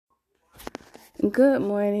Good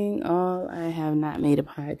morning, all. I have not made a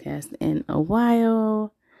podcast in a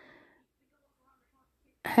while.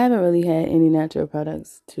 I haven't really had any natural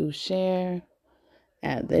products to share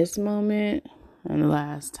at this moment. And the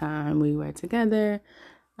last time we were together,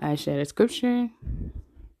 I shared a scripture.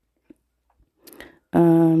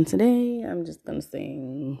 Today, I'm just going to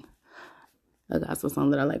sing a gospel song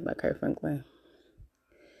that I like by Kirk Franklin.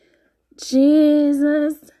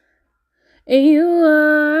 Jesus, you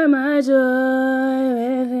are my joy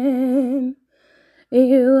within.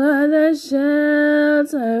 You are the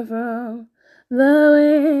shelter from the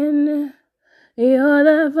wind. You're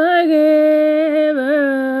the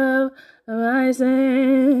forgiver of my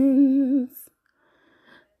sins.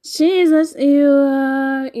 Jesus, you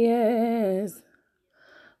are, yes.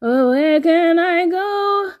 Oh, where can I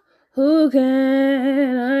go? Who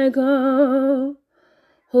can I call?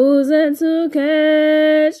 Who's there to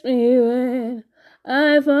catch me when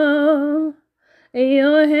I fall?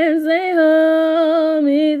 Your hands, they hold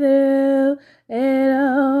me through it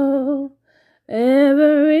all.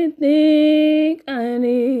 Everything I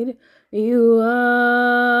need, you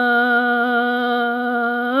are.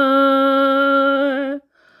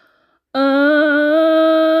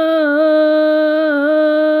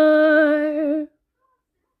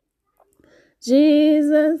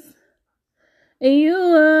 Jesus, you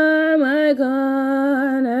are my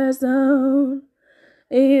cornerstone.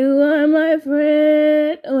 You are my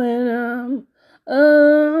friend when I'm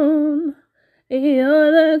alone.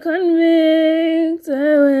 You're the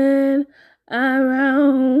convictor when I'm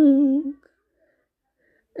wrong.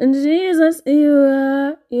 And Jesus, you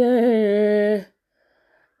are, yeah.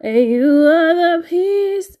 You are the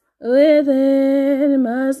peace within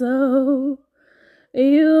my soul.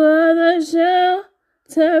 You are the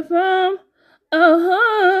shelter from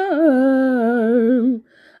harm.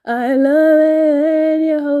 I love it when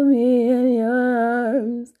you hold me in your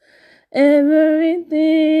arms.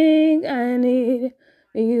 Everything I need,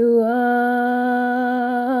 you are.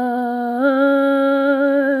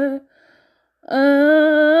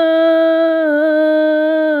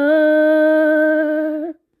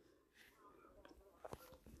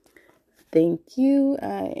 Thank you.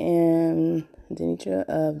 I am Denitra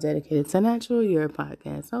of Dedicated to Natural, your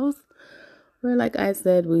podcast host, where, like I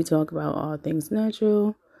said, we talk about all things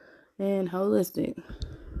natural and holistic.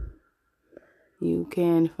 You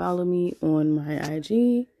can follow me on my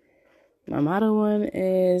IG. My motto one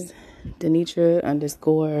is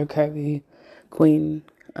Denitra_Curvy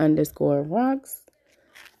Queen_rocks.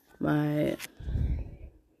 My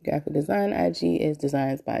graphic design IG is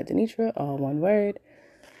Designs by Denitra, all one word.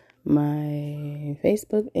 My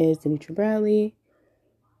Facebook is Denitra Bradley.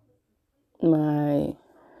 My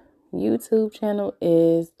YouTube channel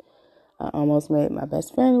is I Almost Made My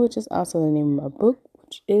Best Friend, which is also the name of my book,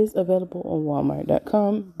 which is available on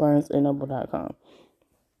Walmart.com, BarnesandNoble.com.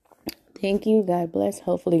 Thank you. God bless.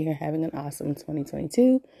 Hopefully you're having an awesome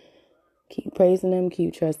 2022. Keep praising Him,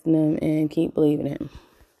 keep trusting Him, and keep believing Him.